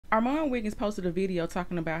Armand Wiggins posted a video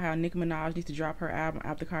talking about how Nicki Minaj needs to drop her album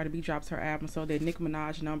after Cardi B drops her album so that Nicki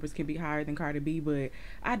Minaj numbers can be higher than Cardi B, but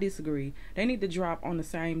I disagree. They need to drop on the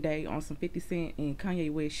same day on some 50 Cent and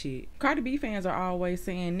Kanye West shit. Cardi B fans are always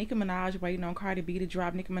saying Nicki Minaj waiting on Cardi B to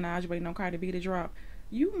drop, Nicki Minaj waiting on Cardi B to drop.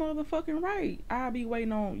 You motherfucking right. I'll be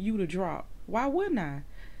waiting on you to drop. Why wouldn't I?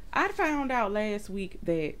 I found out last week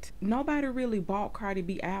that nobody really bought Cardi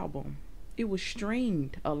B album. It was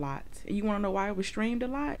streamed a lot. And you want to know why it was streamed a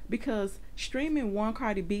lot? Because streaming one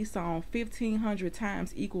Cardi B song 1,500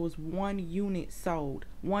 times equals one unit sold,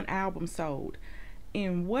 one album sold.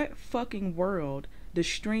 In what fucking world does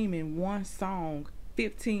streaming one song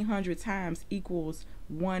 1,500 times equals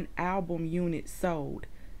one album unit sold?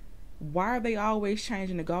 Why are they always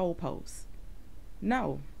changing the goalposts?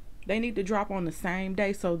 No, they need to drop on the same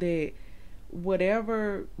day so that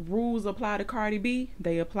whatever rules apply to Cardi B,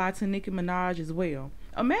 they apply to Nicki Minaj as well.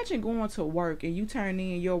 Imagine going to work and you turn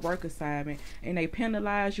in your work assignment and they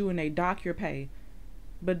penalize you and they dock your pay.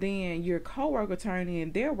 But then your coworker turn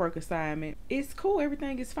in their work assignment. It's cool,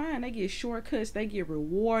 everything is fine. They get shortcuts, they get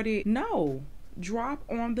rewarded. No, drop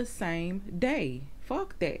on the same day.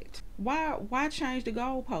 Fuck that. Why change the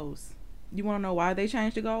goalposts? You want to know why they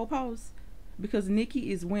changed the goalposts? Because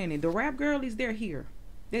Nicki is winning. The rap girlies, they're here.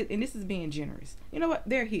 And this is being generous. You know what?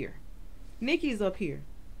 They're here. Nicki's up here.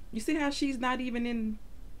 You see how she's not even in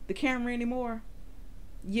the camera anymore?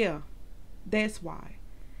 Yeah, that's why.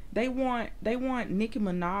 They want Nicki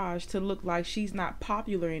Minaj to look like she's not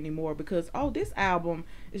popular anymore because, oh, this album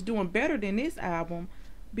is doing better than this album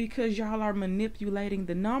because y'all are manipulating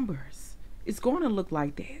the numbers. It's going to look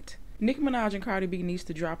like that. Nicki Minaj and Cardi B needs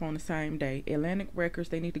to drop on the same day. Atlantic Records,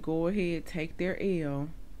 they need to go ahead, take their L,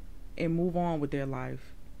 and move on with their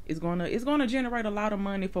life. It's gonna generate a lot of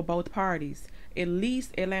money for both parties. At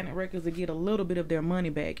least Atlantic Records will get a little bit of their money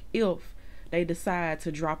back if they decide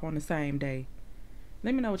to drop on the same day.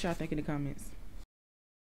 Let me know what y'all think in the comments.